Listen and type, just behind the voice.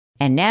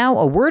And now,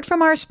 a word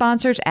from our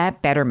sponsors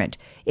at Betterment.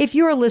 If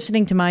you're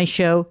listening to my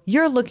show,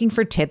 you're looking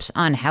for tips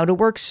on how to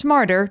work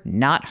smarter,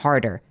 not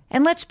harder.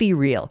 And let's be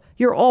real,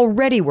 you're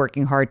already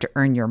working hard to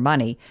earn your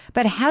money.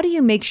 But how do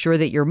you make sure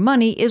that your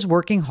money is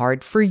working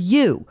hard for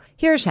you?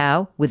 Here's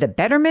how. With a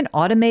Betterment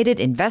automated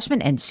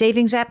investment and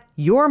savings app,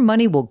 your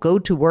money will go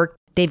to work.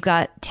 They've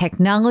got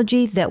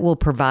technology that will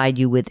provide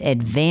you with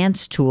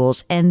advanced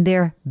tools, and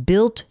they're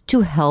built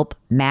to help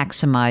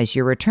maximize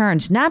your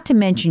returns, not to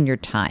mention your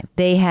time.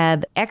 They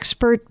have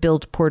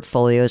expert-built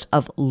portfolios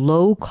of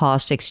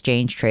low-cost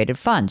exchange-traded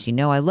funds. You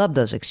know I love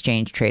those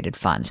exchange-traded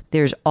funds.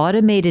 There's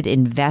automated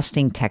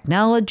investing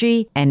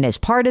technology, and as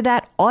part of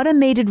that,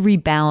 automated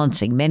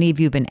rebalancing. Many of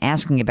you have been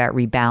asking about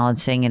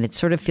rebalancing, and it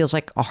sort of feels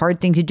like a hard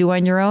thing to do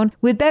on your own.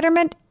 With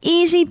Betterment,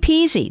 easy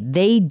peasy.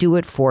 They do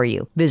it for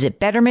you. Visit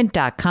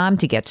Betterment.com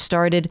to get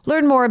started.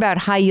 Learn more about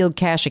high-yield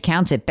cash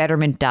accounts at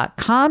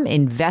Betterment.com.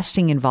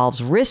 Investing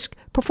involves risk.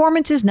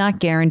 Performance is not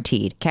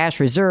guaranteed.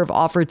 Cash reserve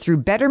offered through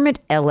Betterment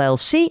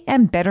LLC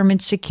and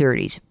Betterment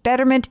Securities.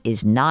 Betterment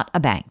is not a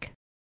bank.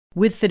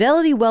 With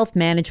Fidelity Wealth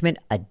Management,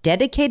 a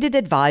dedicated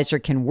advisor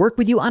can work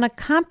with you on a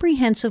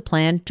comprehensive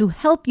plan to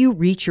help you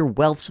reach your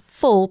wealth's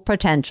full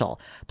potential.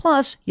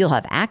 Plus, you'll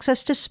have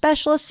access to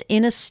specialists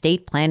in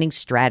estate planning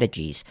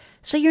strategies.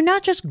 So you're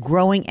not just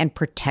growing and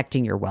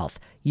protecting your wealth,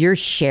 you're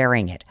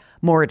sharing it.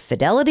 More at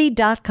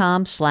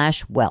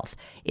fidelity.com/wealth.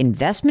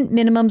 Investment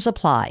minimums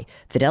apply.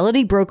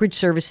 Fidelity Brokerage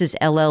Services,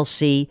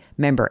 LLC,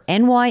 member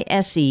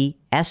NYSE,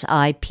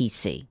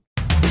 SIPC.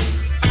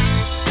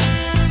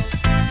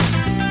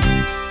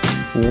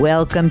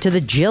 Welcome to the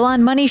Jill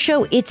on Money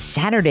Show. It's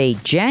Saturday,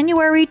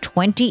 January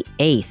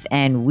 28th,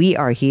 and we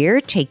are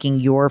here taking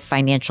your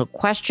financial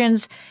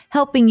questions,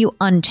 helping you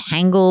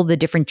untangle the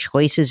different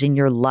choices in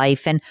your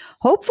life, and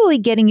hopefully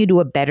getting you to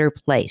a better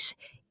place.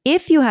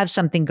 If you have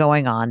something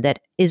going on that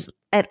is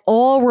at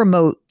all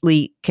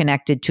remotely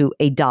connected to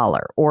a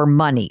dollar or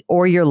money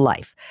or your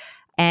life,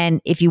 and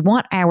if you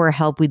want our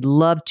help, we'd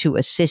love to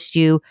assist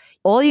you.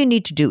 All you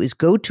need to do is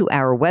go to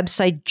our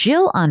website,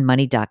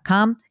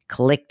 jillonmoney.com,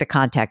 click the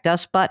Contact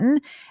Us button,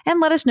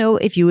 and let us know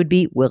if you would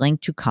be willing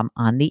to come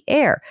on the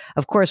air.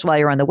 Of course, while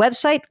you're on the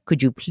website,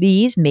 could you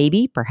please,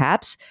 maybe,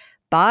 perhaps,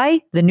 buy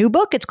the new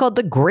book? It's called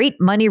The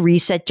Great Money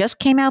Reset. Just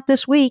came out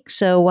this week,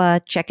 so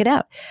check it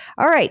out.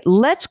 All right,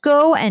 let's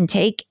go and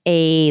take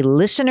a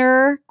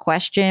listener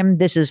question.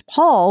 This is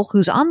Paul,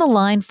 who's on the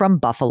line from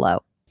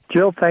Buffalo.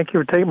 Jill, thank you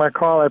for taking my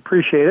call. I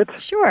appreciate it.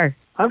 Sure.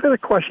 I've got a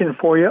question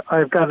for you.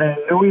 I've got an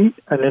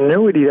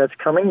annuity that's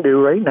coming due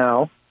right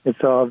now.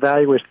 Its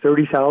value is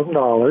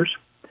 $30,000.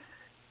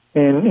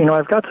 And,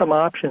 I've got some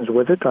options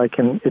with it.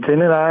 It's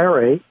in an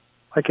IRA.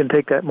 I can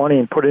take that money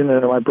and put it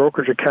into my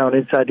brokerage account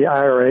inside the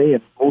IRA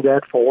and move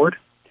that forward.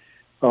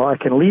 I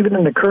can leave it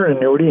in the current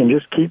annuity and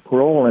just keep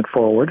rolling it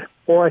forward.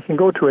 Or I can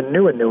go to a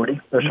new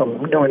annuity. There's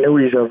some new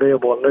annuities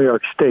available in New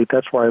York State.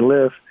 That's where I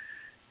live.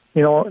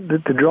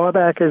 The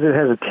drawback is it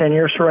has a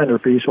 10-year surrender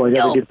fee, so I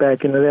got to get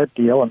back into that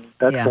deal, and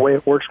that's the way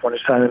it works when you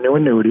sign a new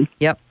annuity.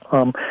 Yep.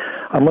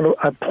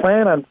 I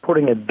plan on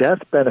putting a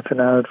death benefit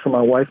on it for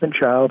my wife and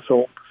child,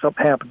 so if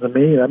something happens to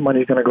me, that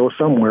money's going to go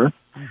somewhere.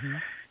 Mm-hmm.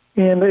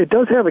 And it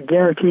does have a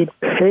guaranteed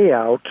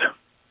payout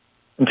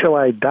until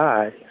I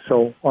die.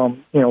 So,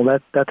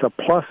 that's a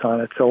plus on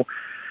it. So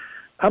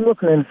I'm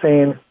looking and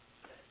saying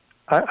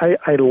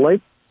I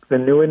like the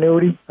new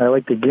annuity. I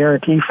like the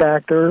guarantee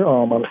factor.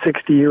 I'm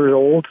 60 years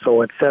old,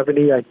 so at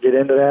 70 I can get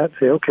into that and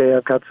say, okay,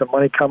 I've got some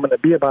money coming.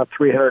 It'd be about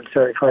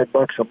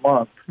 $375 a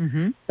month. Mm-hmm.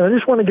 And I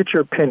just want to get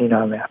your opinion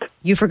on that.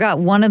 You forgot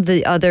one of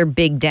the other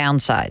big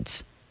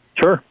downsides.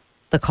 Sure.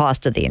 The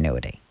cost of the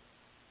annuity.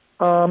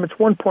 It's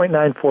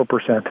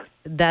 1.94%.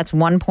 That's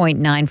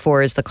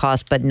 1.94 is the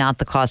cost, but not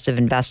the cost of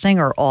investing,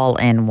 or all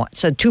in?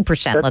 So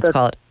 2%, let's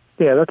call it.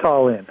 Yeah, that's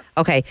all in.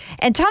 Okay.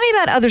 And tell me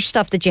about other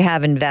stuff that you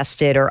have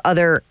invested or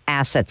other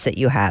assets that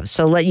you have.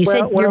 So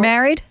said you're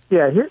married?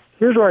 Yeah,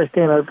 here's where I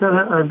stand. I've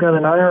got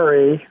an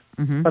IRA.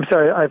 Mm-hmm. I'm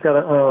sorry, I've got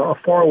a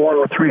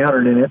 401 with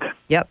 $300 in it.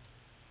 Yep.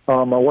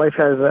 My wife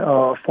has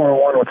a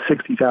 401 with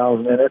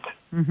 $60,000 in it.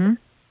 Mm-hmm.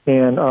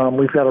 And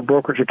we've got a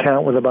brokerage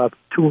account with about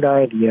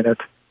 $290 in it.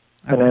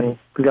 Okay. And then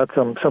we got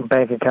some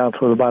bank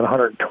accounts with about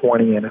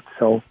 $120 in it.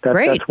 So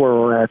that's where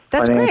we're at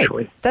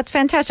financially. Great. That's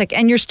fantastic.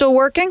 And you're still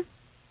working?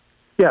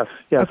 Yes.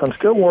 Okay. I'm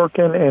still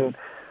working, and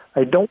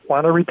I don't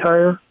want to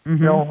retire.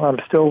 Mm-hmm. I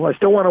still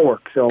want to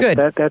work. So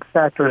that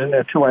factors in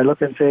there too. I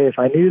look and say, if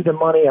I needed the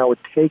money, I would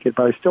take it,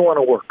 but I still want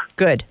to work.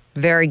 Good.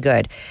 Very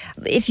good.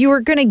 If you were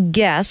going to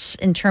guess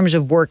in terms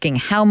of working,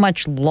 how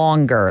much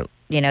longer?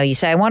 You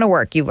say, I want to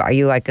work. Are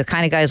you like the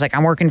kind of guy who's like,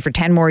 I'm working for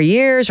 10 more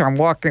years, or I'm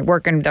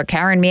working, they're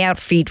carrying me out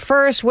feet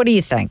first? What do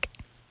you think?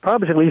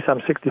 Probably at least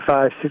I'm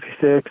 65,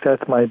 66.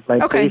 That's my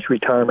base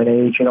retirement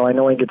age. I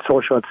know I can get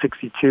social at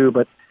 62,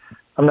 but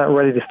I'm not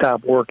ready to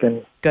stop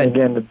working. Good. And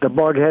again, the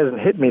bug hasn't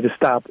hit me to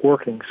stop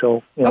working.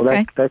 So,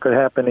 that could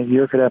happen in a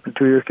year, could happen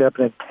 2 years, could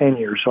happen in 10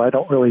 years. So I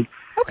don't really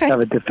have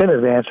a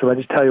definitive answer. I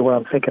just tell you what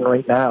I'm thinking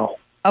right now.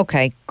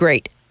 Okay,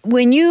 great.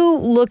 When you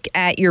look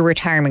at your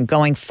retirement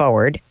going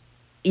forward,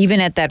 even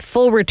at that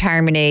full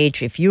retirement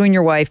age, if you and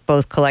your wife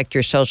both collect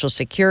your Social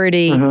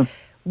Security,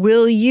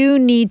 will you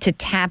need to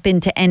tap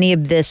into any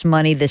of this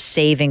money, this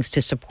savings,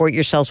 to support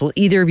yourselves? Will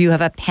either of you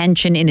have a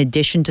pension in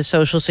addition to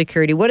Social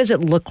Security? What does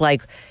it look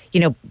like?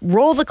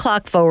 Roll the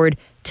clock forward.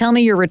 Tell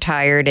me you're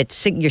retired.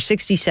 You're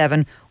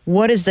 67.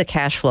 What does the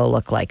cash flow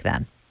look like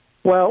then?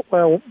 Well,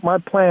 my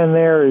plan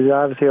there is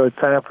obviously I would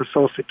sign up for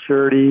Social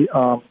Security.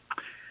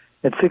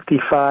 At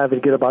 65,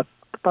 I'd get about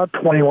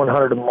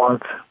 $2,100 a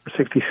month. For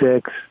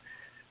 66,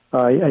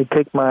 I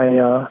take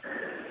my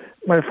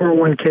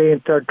 401k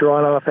and start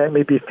drawing off at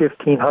maybe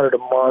 $1,500 a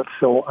month.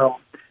 So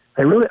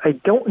I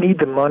don't need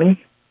the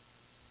money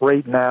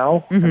right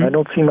now, and I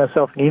don't see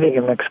myself needing it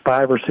in the next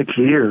 5 or 6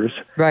 years.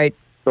 Right.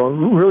 So it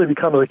really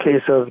becomes a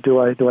case of do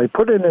I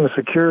put it in a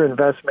secure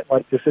investment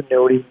like this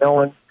annuity,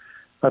 knowing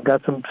I've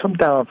got some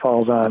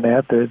downfalls on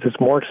that. It's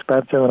more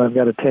expensive, and I've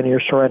got a 10-year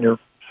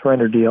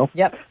surrender deal.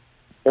 Yep.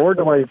 Or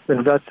do I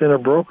invest in a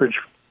brokerage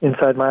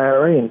inside my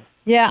IRA and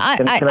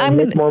can I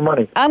make more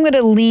money? I'm going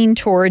to lean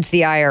towards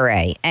the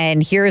IRA,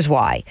 and here's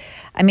why.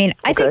 I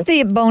think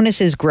the bonus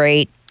is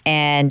great,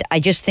 and I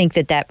just think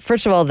that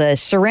first of all, the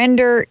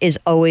surrender is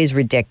always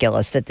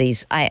ridiculous. That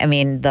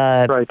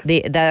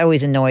that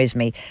always annoys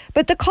me.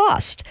 But the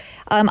cost,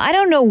 I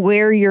don't know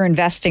where you're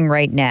investing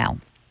right now.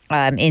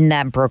 In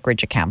that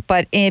brokerage account.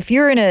 But if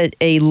you're in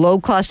a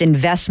low-cost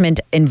investment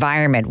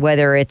environment,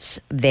 whether it's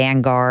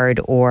Vanguard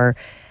or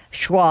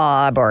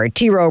Schwab or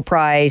T. Rowe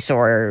Price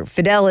or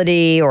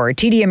Fidelity or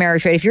TD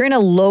Ameritrade, if you're in a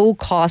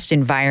low-cost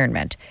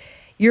environment,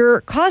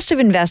 your cost of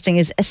investing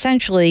is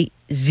essentially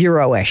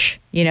zero-ish.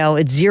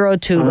 It's 0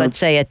 to, let's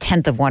say,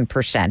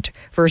 0.1%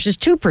 versus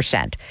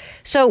 2%.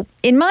 So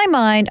in my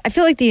mind, I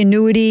feel like the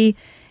annuity,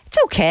 it's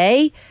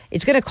okay.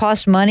 It's going to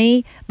cost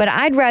money, but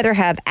I'd rather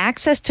have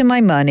access to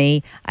my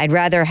money. I'd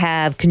rather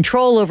have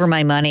control over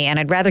my money, and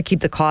I'd rather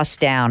keep the costs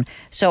down.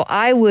 So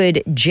I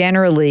would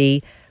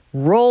generally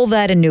roll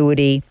that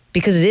annuity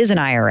because it is an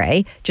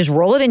IRA. Just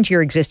roll it into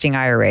your existing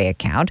IRA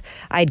account.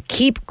 I'd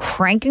keep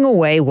cranking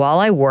away while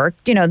I work.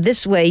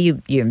 This way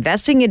you're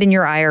investing it in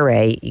your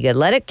IRA. You got to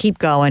let it keep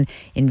going.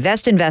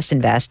 Invest.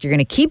 You're going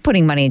to keep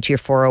putting money into your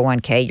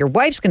 401k. Your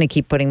wife's going to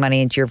keep putting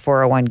money into her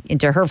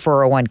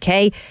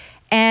 401k.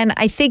 And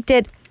I think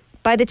that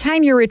by the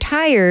time you're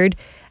retired,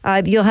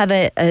 you'll have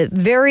a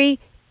very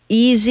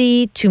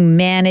easy to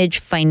manage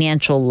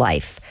financial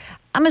life.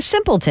 I'm a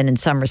simpleton in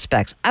some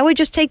respects. I would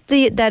just take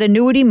that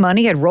annuity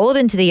money, I'd roll it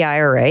into the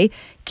IRA,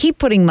 keep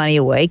putting money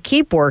away,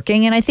 keep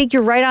working, and I think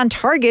you're right on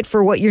target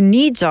for what your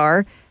needs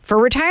are for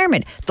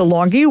retirement. The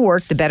longer you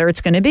work, the better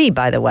it's going to be,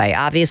 by the way.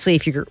 Obviously,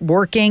 if you're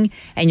working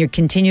and you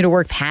continue to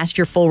work past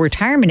your full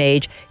retirement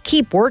age,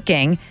 keep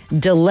working,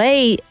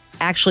 delay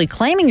actually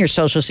claiming your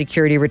Social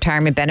Security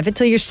retirement benefit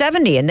till you're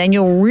 70, and then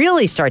you'll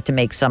really start to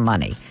make some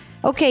money.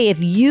 Okay,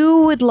 if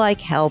you would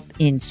like help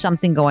in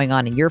something going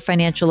on in your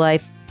financial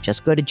life,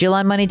 just go to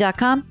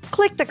JillOnMoney.com,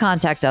 click the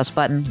Contact Us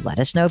button, let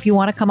us know if you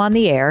want to come on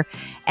the air.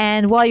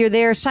 And while you're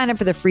there, sign up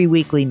for the free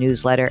weekly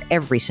newsletter.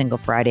 Every single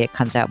Friday it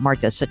comes out.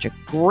 Mark does such a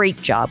great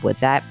job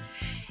with that.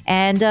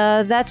 And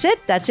that's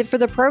it. That's it for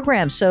the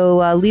program.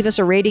 So leave us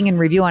a rating and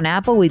review on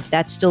Apple.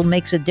 That still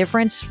makes a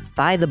difference.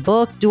 Buy the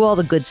book. Do all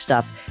the good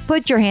stuff.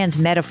 Put your hands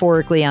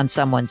metaphorically on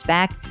someone's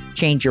back.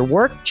 Change your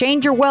work.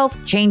 Change your wealth.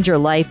 Change your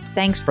life.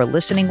 Thanks for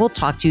listening. We'll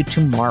talk to you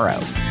tomorrow.